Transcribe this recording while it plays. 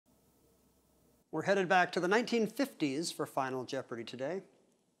We're headed back to the 1950s for Final Jeopardy today.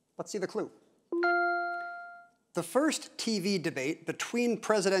 Let's see the clue. The first TV debate between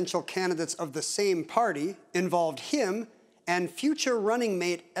presidential candidates of the same party involved him and future running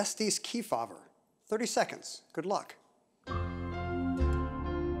mate Estes Kefauver. 30 seconds. Good luck.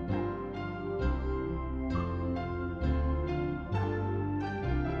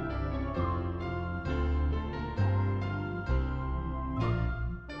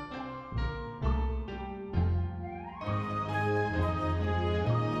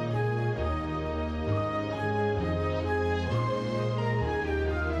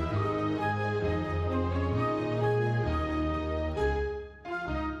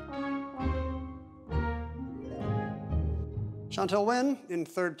 Chantal Wynn in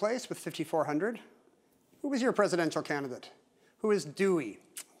third place with 5,400. Who was your presidential candidate? Who is Dewey?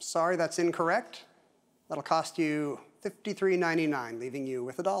 Sorry, that's incorrect. That'll cost you $53.99, leaving you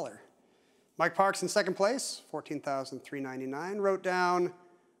with $1. Mike Parks in second place, $14,399. Wrote down,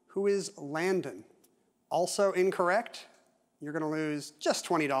 who is Landon? Also incorrect. You're going to lose just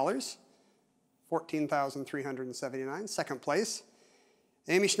 $20, $14,379. Second place.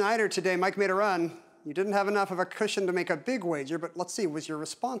 Amy Schneider today. Mike made a run. You didn't have enough of a cushion to make a big wager, but let's see, was your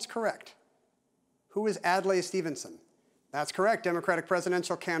response correct? Who is Adlai Stevenson? That's correct, Democratic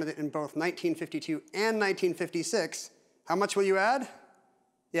presidential candidate in both 1952 and 1956. How much will you add?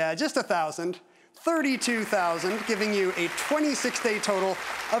 Yeah, just 1,000. 32,000, giving you a 26-day total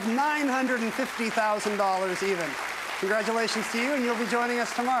of $950,000 even. Congratulations to you, and you'll be joining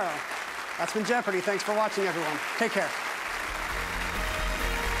us tomorrow. That's been Jeopardy. Thanks for watching, everyone. Take care.